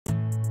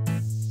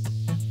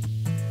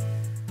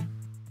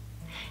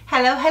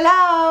Hello,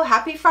 hello!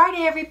 Happy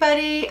Friday,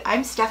 everybody!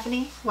 I'm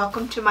Stephanie.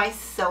 Welcome to my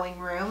sewing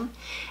room.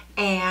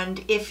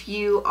 And if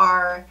you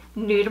are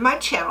new to my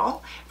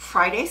channel,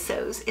 Friday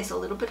Sews is a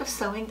little bit of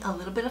sewing, a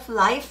little bit of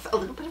life, a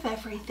little bit of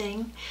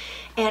everything.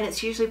 And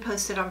it's usually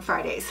posted on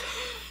Fridays.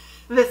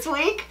 This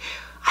week,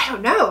 I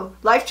don't know,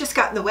 life just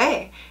got in the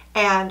way.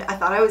 And I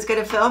thought I was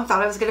going to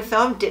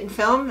film, didn't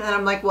film. And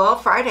I'm like, well,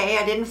 Friday,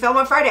 I didn't film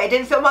on Friday, I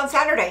didn't film on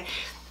Saturday.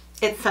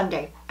 It's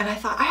Sunday. And I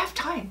thought, I have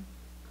time.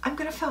 I'm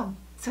going to film.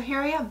 So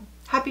here I am.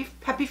 Happy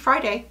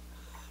Friday.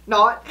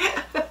 Not.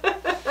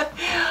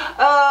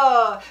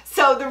 Oh,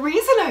 so the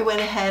reason I went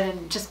ahead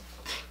and just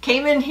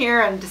came in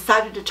here and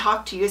decided to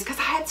talk to you is because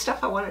I had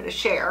stuff I wanted to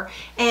share.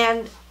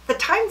 And the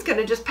time's going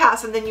to just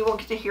pass and then you won't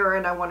get to hear it,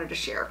 and I wanted to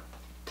share.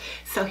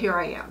 So here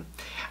I am.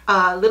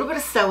 A little bit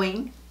of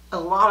sewing. A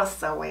lot of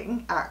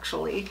sewing,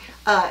 actually.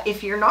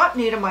 If you're not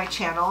new to my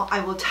channel, I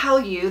will tell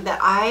you that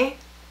I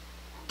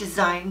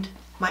designed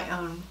my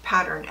own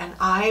pattern, and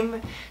I'm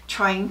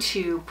trying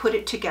to put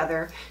it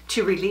together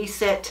to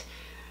release it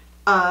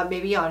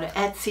maybe on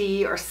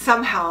Etsy or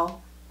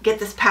somehow get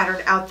this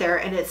pattern out there.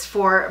 And it's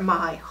for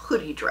my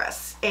hoodie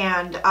dress,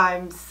 and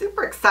I'm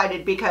super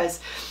excited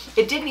because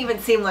it didn't even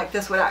seem like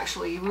this would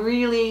actually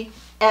really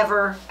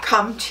ever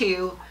come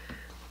to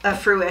a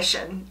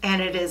fruition,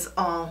 and it is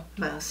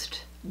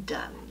almost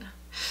done.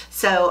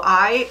 So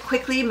I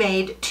quickly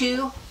made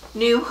two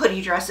new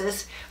hoodie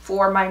dresses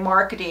for my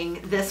marketing.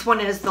 This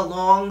one is the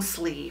long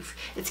sleeve.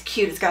 It's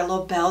cute. It's got a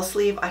little bell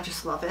sleeve. I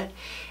just love it.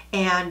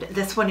 And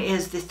this one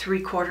is the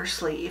 3/4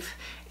 sleeve.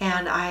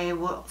 And I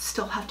will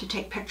still have to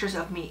take pictures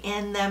of me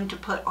in them to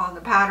put on the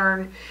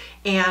pattern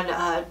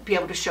and be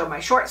able to show my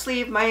short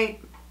sleeve, my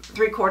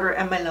 3/4,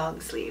 and my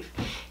long sleeve.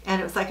 And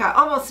it was like I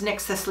almost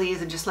nixed the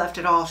sleeves and just left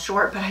it all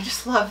short, but I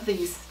just love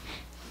these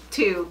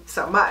two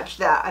so much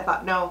that I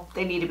thought, no,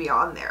 they need to be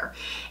on there.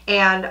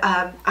 And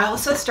I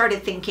also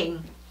started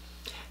thinking,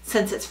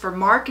 since it's for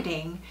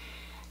marketing,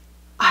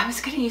 I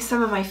was going to use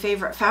some of my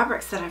favorite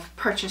fabrics that I've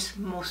purchased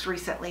most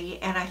recently,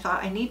 and I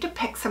thought I need to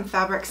pick some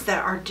fabrics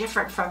that are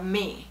different from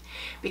me,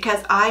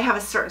 because I have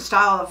a certain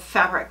style of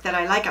fabric that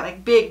I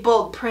like big,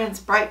 bold prints,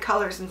 bright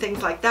colors, and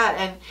things like that.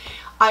 And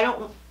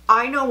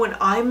I know when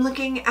I'm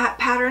looking at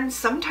patterns,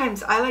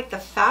 sometimes I like the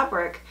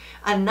fabric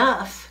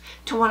enough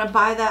to want to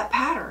buy that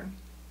pattern.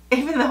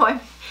 Even though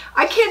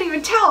I can't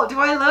even tell, do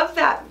I love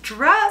that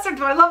dress or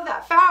do I love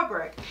that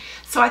fabric?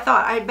 So I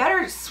thought I'd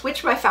better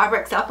switch my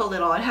fabrics up a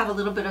little and have a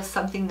little bit of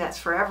something that's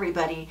for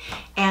everybody.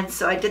 And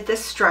so I did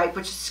this stripe,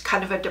 which is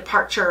kind of a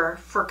departure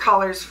for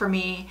colors for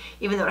me,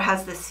 even though it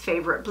has this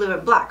favorite blue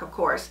and black, of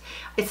course.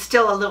 It's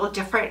still a little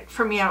different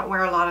for me. I don't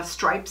wear a lot of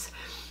stripes.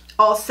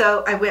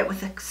 Also, I went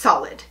with a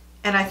solid.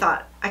 And I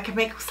thought I could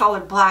make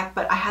solid black,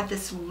 but I had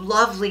this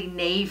lovely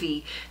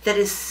navy that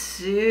is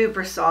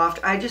super soft.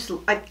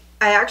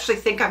 I actually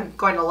think I'm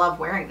going to love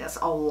wearing this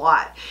a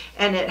lot.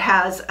 And it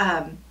has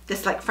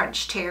this like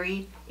French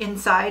terry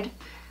inside.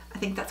 I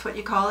think that's what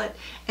you call it.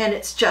 And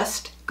it's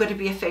just going to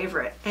be a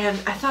favorite. And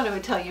I thought I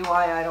would tell you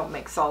why I don't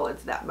make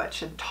solids that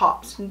much in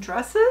tops and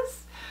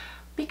dresses.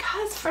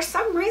 Because for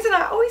some reason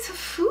I always have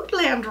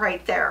Foodland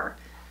right there.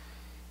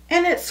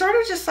 And it sort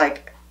of just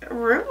like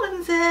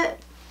ruins it.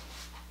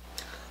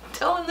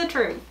 Telling the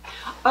truth.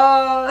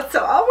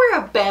 So I'll wear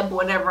a bib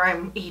whenever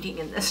I'm eating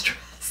in this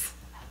dress.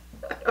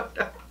 I don't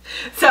know.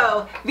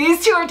 So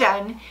these two are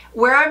done.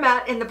 Where I'm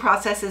at in the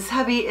process is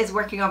hubby is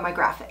working on my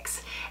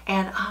graphics,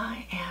 and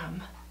I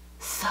am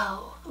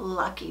so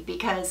lucky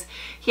because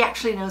he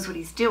actually knows what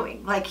he's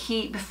doing. Like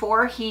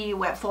before he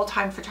went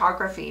full-time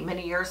photography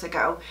many years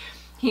ago,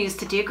 he used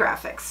to do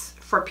graphics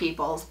for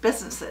people's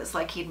businesses.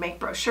 Like he'd make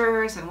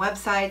brochures and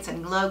websites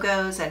and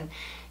logos and,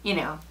 you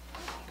know,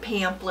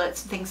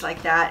 pamphlets and things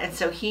like that. And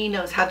so he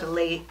knows how to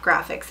lay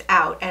graphics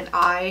out, and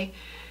I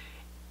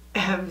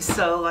am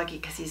so lucky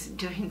because he's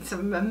doing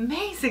some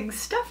amazing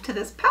stuff to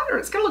this pattern.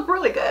 It's gonna look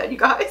really good, you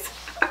guys.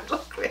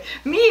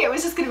 Me, it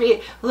was just gonna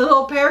be a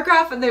little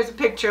paragraph and there's a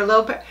picture,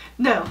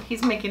 no,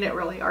 he's making it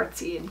really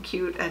artsy and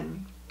cute,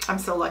 and I'm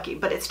so lucky.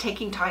 But it's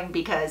taking time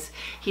because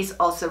he's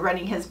also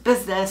running his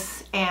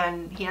business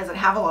and he doesn't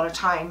have a lot of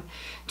time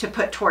to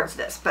put towards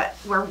this, but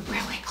we're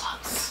really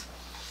close.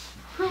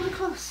 Really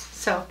close.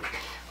 So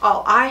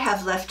all I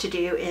have left to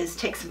do is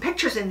take some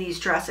pictures in these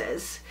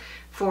dresses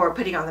for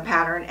putting on the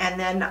pattern, and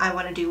then I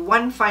want to do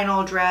one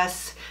final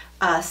dress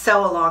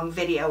sew along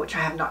video, which I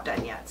have not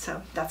done yet,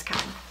 so that's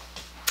coming.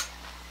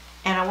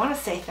 And I want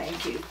to say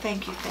thank you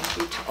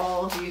to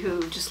all of you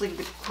who just leave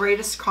the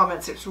greatest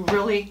comments. It's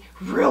really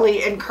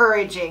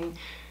encouraging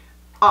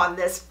on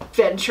this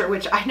venture,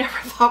 which I never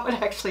thought would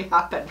actually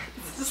happen.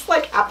 It's just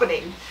like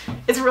happening.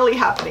 It's really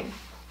happening.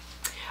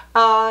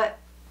 But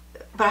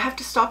I have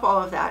to stop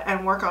all of that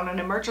and work on an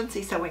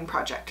emergency sewing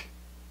project.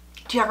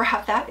 Do you ever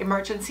have that,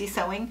 emergency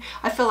sewing?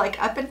 I feel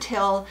like up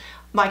until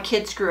my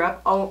kids grew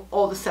up,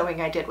 all the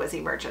sewing I did was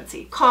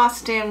emergency.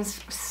 Costumes,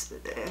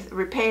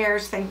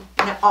 repairs, things,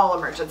 all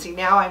emergency.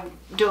 Now I'm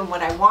doing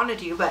what I want to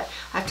do, but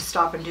I have to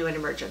stop and do an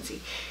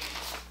emergency.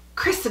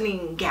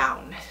 Christening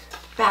gown.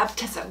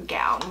 baptism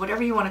gown,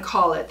 whatever you want to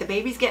call it. The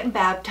baby's getting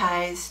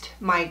baptized.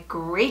 My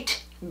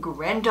great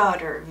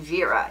granddaughter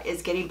Vera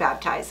is getting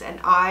baptized, and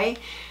I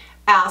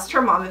asked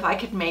her mom if I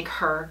could make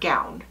her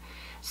gown.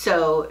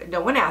 So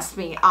no one asked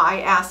me.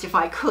 I asked if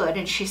I could,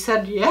 and she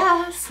said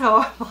yes. So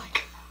I'm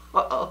like,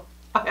 uh-oh,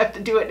 I have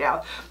to do it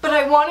now. But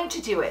I wanted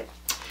to do it.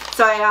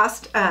 So I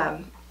asked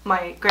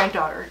my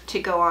granddaughter to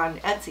go on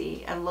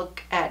Etsy and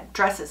look at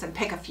dresses and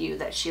pick a few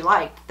that she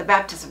liked, the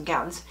baptism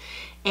gowns.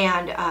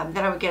 And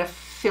then I would get a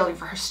feeling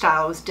for her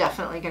style. It was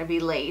definitely going to be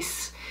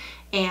lace.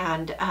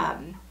 And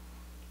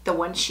the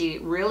one she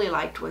really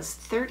liked was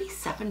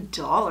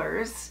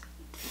 $37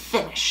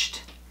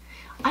 finished.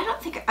 I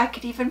don't think I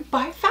could even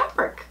buy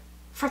fabric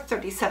for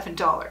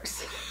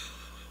 $37.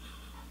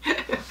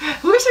 I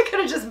wish I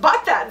could have just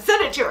bought that and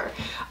sent it to her.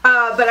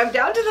 But I'm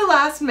down to the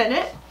last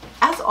minute,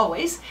 as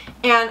always,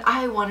 and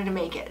I wanted to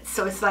make it.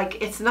 So it's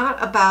like, it's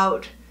not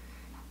about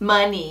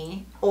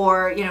money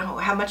or, you know,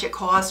 how much it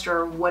cost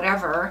or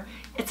whatever.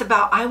 It's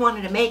about, I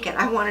wanted to make it.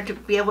 I wanted to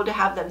be able to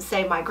have them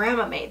say, my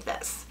grandma made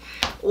this.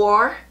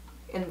 Or,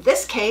 in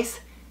this case,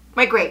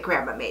 my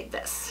great-grandma made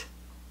this.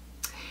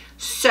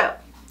 So,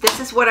 this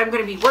is what I'm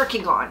going to be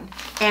working on.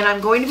 And I'm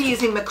going to be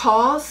using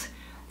McCall's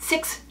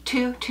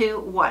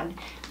 6221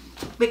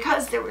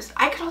 because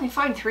I could only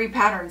find 3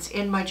 patterns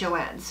in my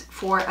Joann's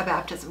for a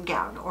baptism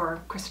gown or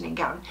christening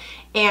gown.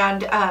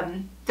 And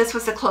this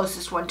was the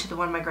closest one to the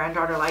one my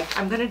granddaughter liked.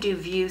 I'm going to do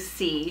View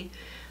C.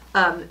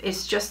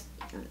 It's just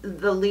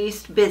the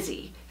least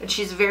busy. And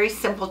she's very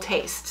simple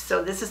taste.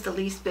 So this is the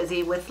least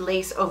busy with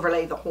lace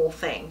overlay the whole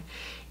thing.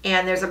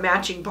 And there's a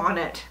matching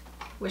bonnet.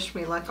 Wish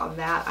me luck on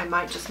that. I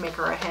might just make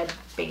her a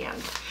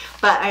headband,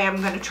 but I am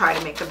going to try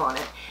to make the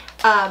bonnet.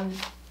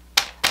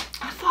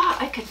 I thought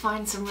I could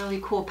find some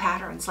really cool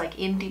patterns, like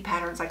indie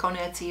patterns, like on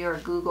Etsy or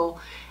Google,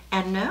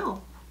 and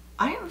no,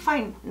 I didn't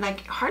find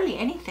like hardly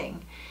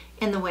anything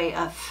in the way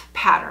of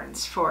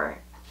patterns for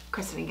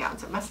christening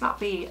gowns. It must not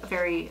be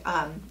very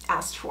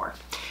asked for.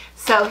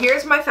 So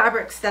here's my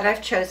fabrics that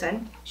I've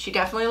chosen. She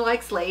definitely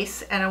likes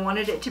lace, and I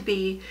wanted it to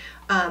be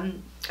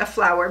a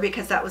flower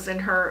because that was in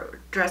her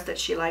dress that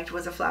she liked,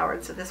 was a flower.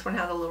 And so this one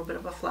has a little bit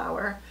of a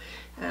flower.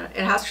 It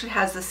actually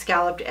has the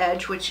scalloped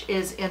edge, which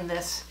is in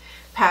this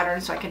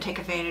pattern, so I can take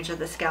advantage of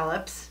the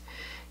scallops.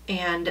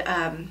 And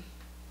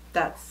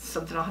that's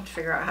something I'll have to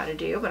figure out how to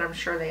do, but I'm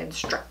sure they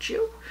instruct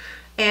you.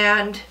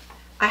 And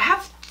I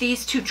have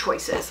these 2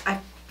 choices. I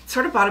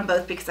sort of bought them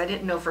both because I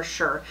didn't know for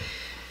sure.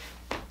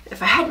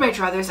 If I had my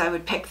druthers, I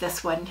would pick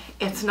this one.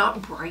 It's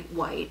not bright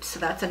white, so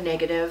that's a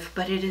negative,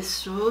 but it is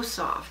so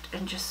soft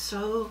and just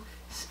so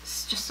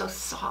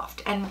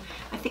soft. And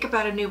I think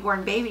about a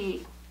newborn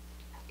baby,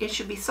 it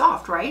should be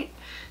soft, right?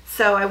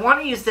 So I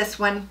want to use this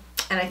one,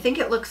 and I think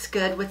it looks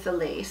good with the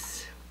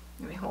lace.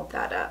 Let me hold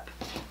that up.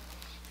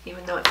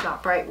 Even though it's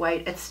not bright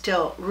white, it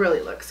still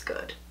really looks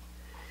good.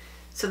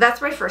 So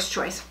that's my first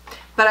choice.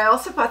 But I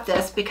also bought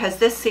this because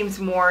this seems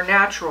more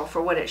natural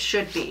for what it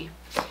should be.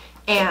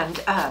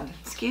 And,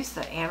 excuse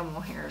the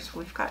animal hairs.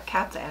 We've got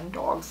cats and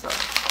dogs. So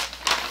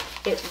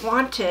it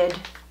wanted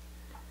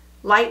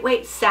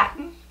lightweight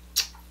satin,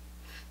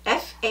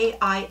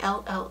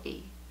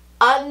 F-A-I-L-L-E.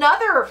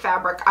 Another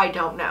fabric I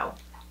don't know.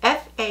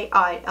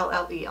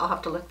 F-A-I-L-L-E. I'll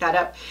have to look that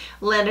up.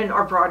 Linen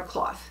or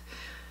broadcloth.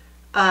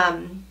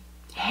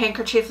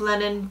 Handkerchief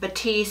linen,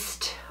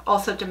 batiste,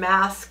 also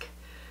damask,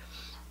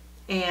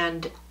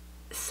 and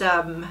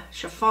some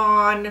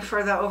chiffon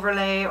for the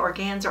overlay,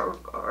 organza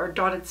or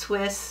dotted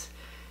Swiss.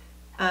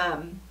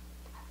 So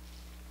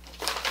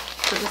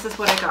this is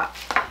what I got.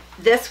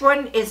 This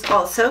one is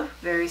also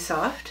very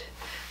soft,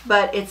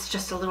 but it's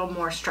just a little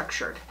more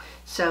structured.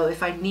 So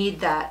if I need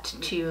that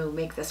to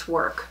make this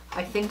work,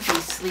 I think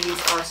these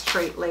sleeves are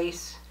straight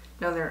lace.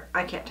 No, they're,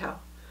 I can't tell.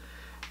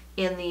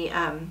 In the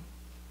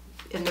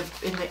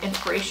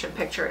inspiration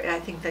picture, I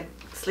think the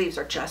sleeves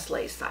are just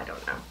lace. I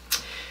don't know.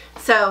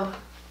 So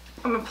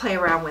I'm gonna play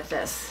around with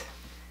this,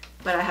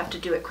 but I have to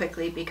do it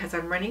quickly because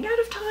I'm running out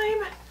of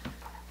time.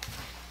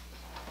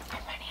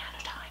 I'm running out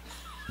of time.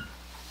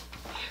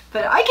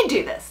 But I can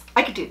do this.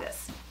 I can do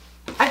this.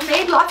 I've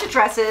made lots of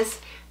dresses.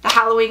 The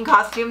Halloween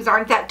costumes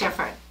aren't that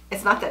different.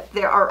 It's not that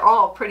they are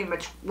all pretty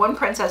much, one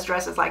princess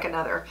dress is like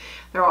another.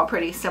 They're all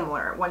pretty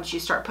similar once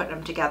you start putting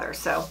them together.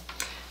 So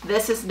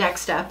this is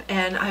next up,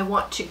 and I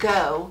want to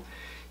go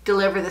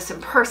deliver this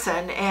in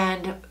person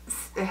and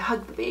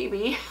hug the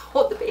baby,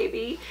 hold the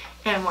baby,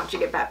 and want to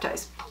get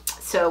baptized.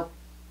 So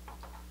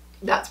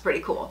that's pretty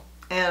cool,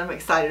 and I'm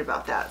excited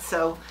about that.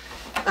 So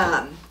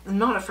I'm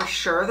not for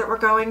sure that we're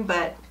going,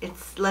 but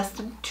it's less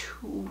than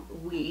 2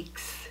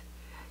 weeks.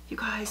 You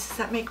guys, does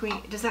that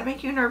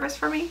make you nervous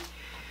for me?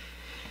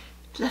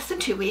 Less than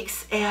 2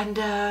 weeks, and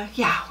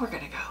yeah, we're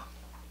gonna go.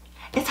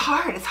 It's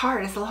hard,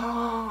 it's a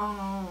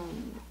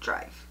long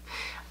drive.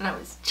 And I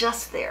was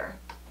just there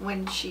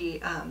when she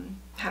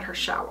had her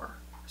shower,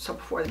 so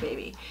before the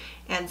baby.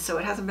 And so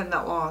it hasn't been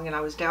that long, and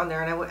I was down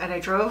there, and I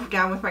drove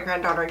down with my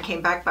granddaughter and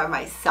came back by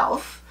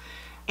myself.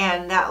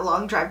 And that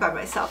long drive by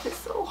myself is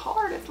so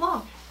hard, it's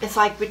long. it's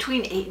like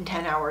between 8 and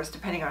 10 hours,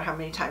 depending on how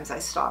many times I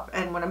stop.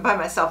 And when I'm by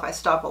myself, I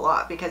stop a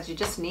lot because you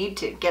just need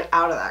to get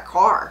out of that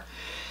car.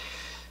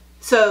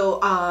 So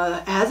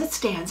as it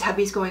stands,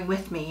 hubby's going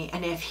with me,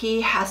 and if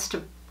he has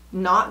to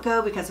not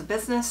go because of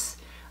business,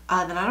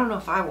 then I don't know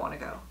if I want to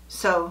go.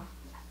 So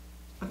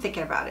I'm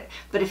thinking about it.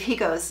 But if he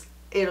goes,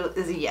 it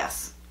is a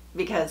yes,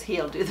 because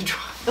he'll do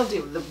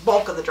the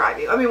bulk of the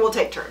driving. I mean, we'll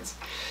take turns.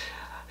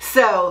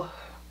 So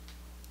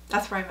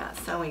that's where I'm at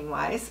sewing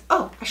wise.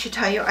 Oh, I should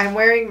tell you, I'm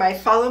wearing my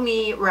Follow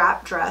Me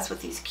wrap dress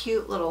with these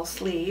cute little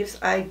sleeves.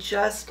 I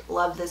just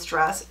love this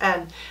dress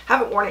and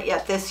haven't worn it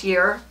yet this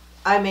year.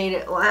 I made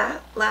it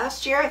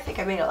last year. I think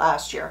I made it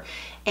last year.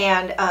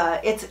 And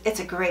it's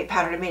a great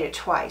pattern. I made it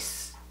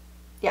twice.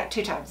 Yeah,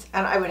 2 times.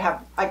 And I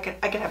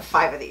could have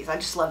 5 of these. I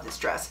just love this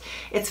dress.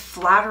 It's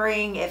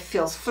flattering. It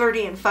feels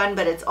flirty and fun,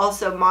 but it's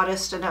also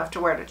modest enough to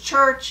wear to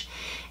church.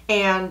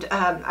 And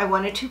I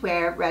wanted to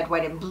wear red,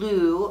 white, and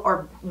blue,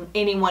 or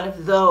any one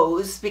of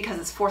those, because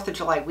it's 4th of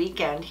July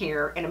weekend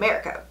here in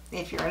America.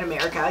 If you're in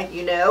America,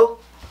 you know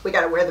we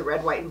got to wear the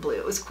red, white, and blue.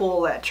 It was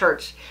cool at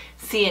church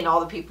seeing all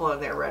the people in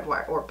their red,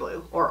 white, or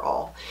blue, or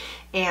all.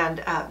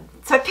 And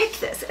so I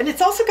picked this. And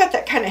it's also got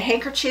that kind of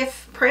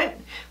handkerchief print,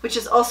 which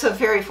is also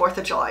very 4th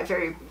of July,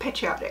 very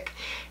patriotic.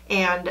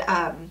 And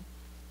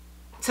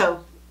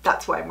so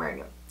that's why I'm wearing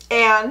it.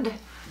 And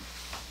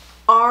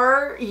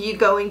are you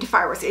going to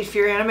fireworks? If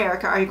you're in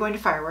America, are you going to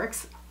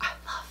fireworks? I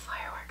love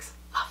fireworks,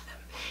 love them.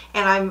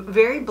 And I'm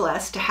very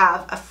blessed to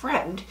have a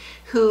friend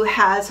who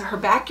has her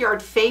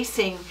backyard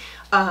facing,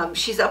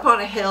 she's up on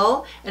a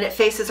hill and it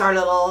faces our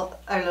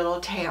little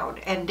town,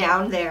 and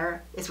down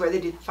there is where they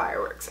do the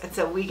fireworks. And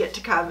so we get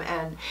to come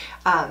and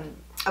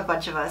a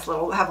bunch of us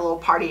have a little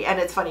party, and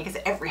it's funny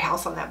because every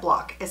house on that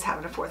block is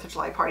having a 4th of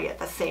July party at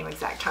the same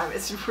exact time.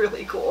 It's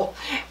really cool.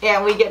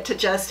 And we get to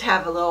just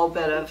have a little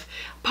bit of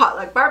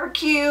potluck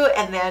barbecue,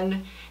 and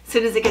then as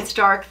soon as it gets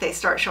dark, they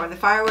start showing the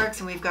fireworks,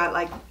 and we've got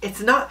like,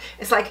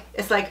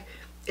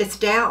 it's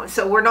down.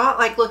 So we're not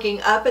like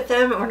looking up at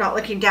them, and we're not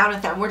looking down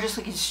at them. We're just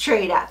looking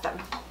straight at them.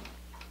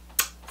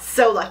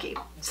 So lucky,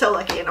 so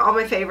lucky. And all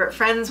my favorite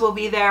friends will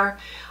be there.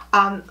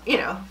 You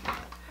know,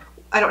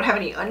 I don't have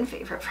any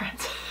unfavorite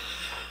friends.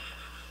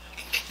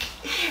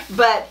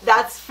 But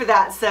that's for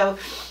that. So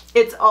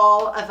it's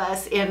all of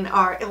us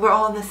we're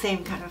all in the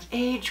same kind of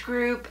age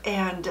group,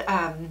 and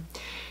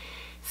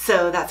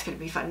so that's going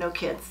to be fun. No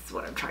kids is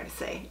what I'm trying to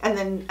say. And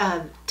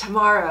then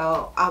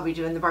tomorrow I'll be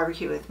doing the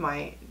barbecue with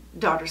my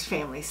daughter's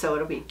family, so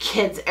it'll be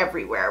kids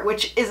everywhere,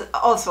 which is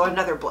also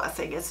another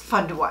blessing. It's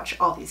fun to watch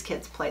all these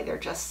kids play. They're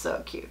just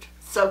so cute.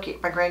 So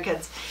cute. My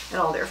grandkids and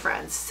all their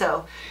friends.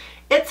 So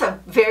it's a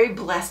very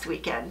blessed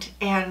weekend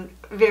and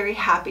very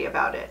happy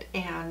about it.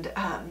 And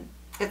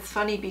it's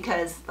funny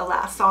because the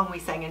last song we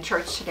sang in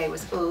church today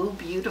was "Oh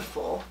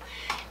Beautiful,"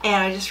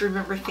 and I just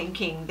remember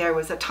thinking there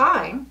was a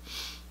time,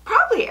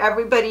 probably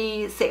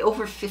everybody, say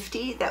over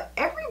 50, that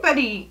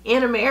everybody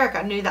in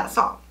America knew that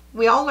song.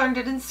 We all learned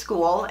it in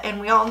school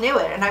and we all knew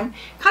it. And I'm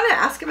kind of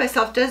asking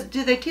myself, do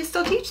they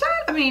still teach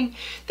that? I mean,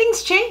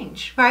 things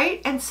change,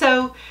 right? And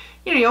so,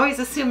 you know, you always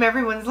assume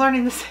everyone's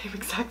learning the same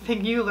exact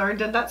thing you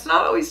learned, and that's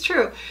not always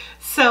true.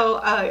 So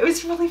it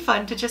was really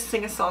fun to just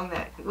sing a song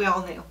that we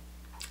all knew.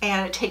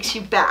 And it takes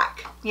you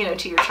back, you know,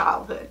 to your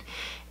childhood.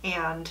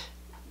 And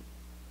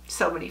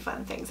so many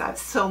fun things. I have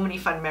so many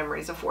fun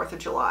memories of 4th of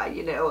July,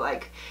 you know,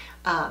 like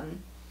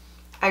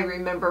I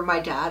remember my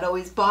dad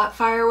always bought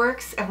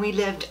fireworks, and we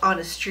lived on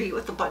a street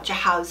with a bunch of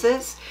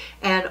houses,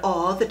 and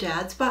all the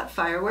dads bought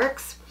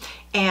fireworks,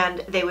 and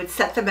they would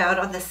set them out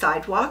on the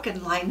sidewalk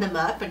and line them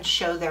up and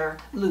show their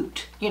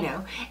loot, you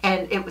know.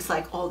 And it was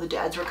like all the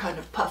dads were kind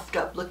of puffed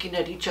up looking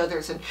at each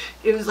other's, and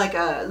it was like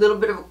a little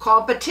bit of a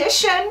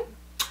competition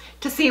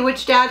to see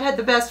which dad had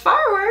the best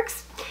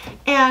fireworks.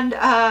 And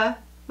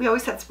we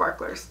always had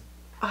sparklers.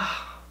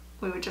 Oh,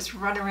 we would just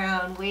run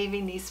around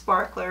waving these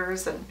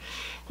sparklers, and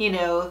you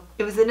know,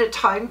 it was in a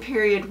time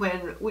period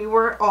when we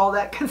weren't all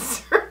that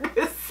concerned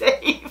with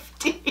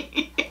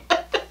safety.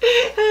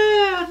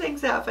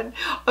 Things happen.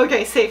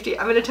 Okay, safety.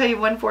 I'm going to tell you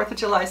one 4th of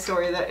July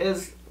story that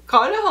is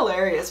kind of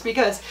hilarious,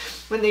 because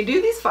when they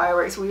do these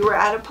fireworks, we were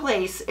at a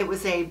place, it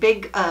was a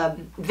big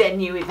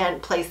venue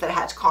event place that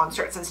had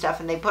concerts and stuff,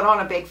 and they put on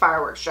a big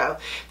fireworks show.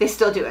 They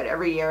still do it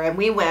every year, and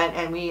we went,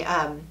 and we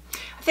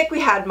I think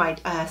we had my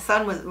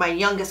my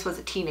youngest was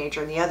a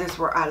teenager, and the others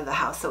were out of the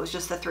house, so it was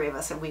just the 3 of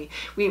us, and we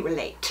were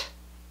late.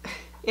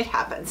 It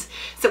happens.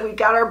 So we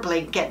got our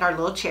blanket and our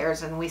little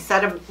chairs, and we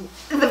set them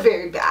in the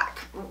very back.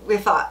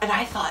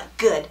 I thought,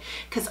 good,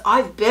 because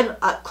I've been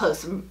up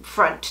close in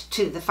front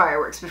to the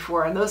fireworks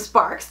before, and those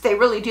sparks, they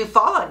really do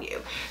fall on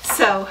you.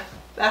 So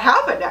that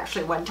happened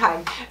actually one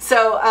time.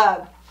 So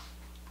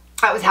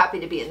I was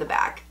happy to be in the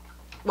back.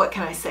 What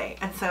can I say?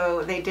 And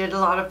so they did a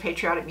lot of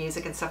patriotic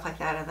music and stuff like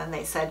that, and then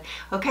they said,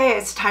 okay,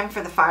 it's time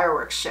for the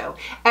fireworks show.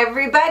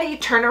 Everybody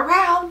turn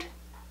around.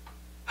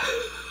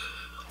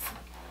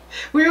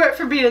 We went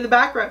from being in the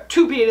back row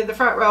to being in the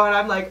front row, and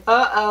I'm like,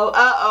 uh-oh,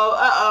 uh-oh,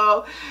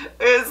 uh-oh.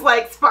 It's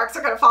like sparks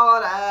are going to fall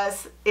on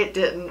us. It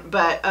didn't,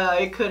 but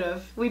it could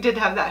have. We did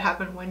have that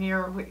happen one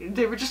year.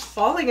 They were just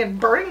falling and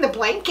burning the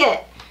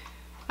blanket.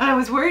 And I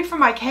was worried for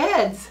my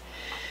kids.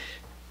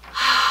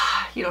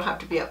 You don't have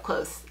to be up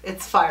close.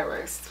 It's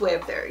fireworks. It's way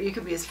up there. You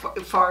can be as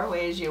far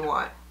away as you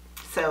want.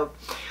 So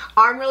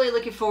I'm really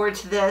looking forward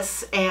to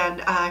this,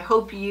 and I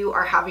hope you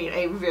are having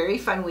a very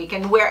fun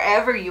weekend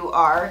wherever you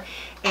are.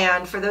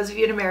 And for those of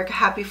you in America,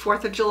 happy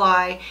 4th of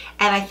July.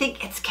 And I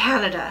think it's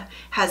Canada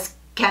has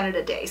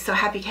Canada Day. So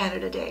happy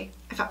Canada Day.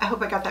 I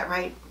hope I got that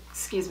right.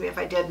 Excuse me if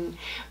I didn't.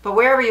 But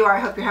wherever you are, I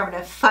hope you're having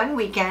a fun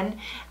weekend.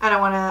 And I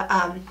want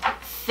to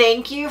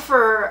thank you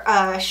for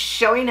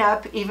showing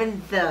up,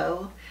 even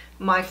though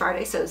my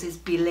Friday Sews is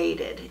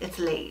belated. It's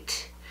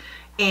late.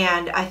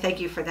 And I thank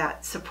you for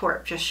that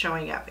support, just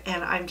showing up.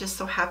 And I'm just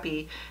so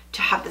happy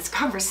to have this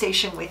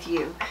conversation with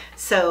you.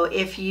 So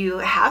if you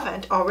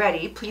haven't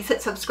already, please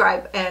hit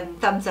subscribe and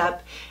thumbs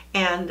up.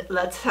 And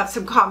let's have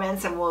some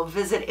comments, and we'll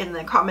visit in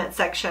the comment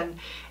section.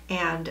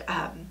 And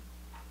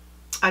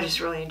I just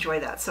really enjoy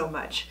that so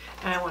much.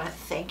 And I want to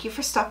thank you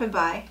for stopping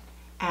by.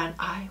 And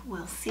I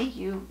will see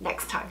you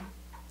next time.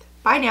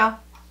 Bye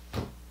now.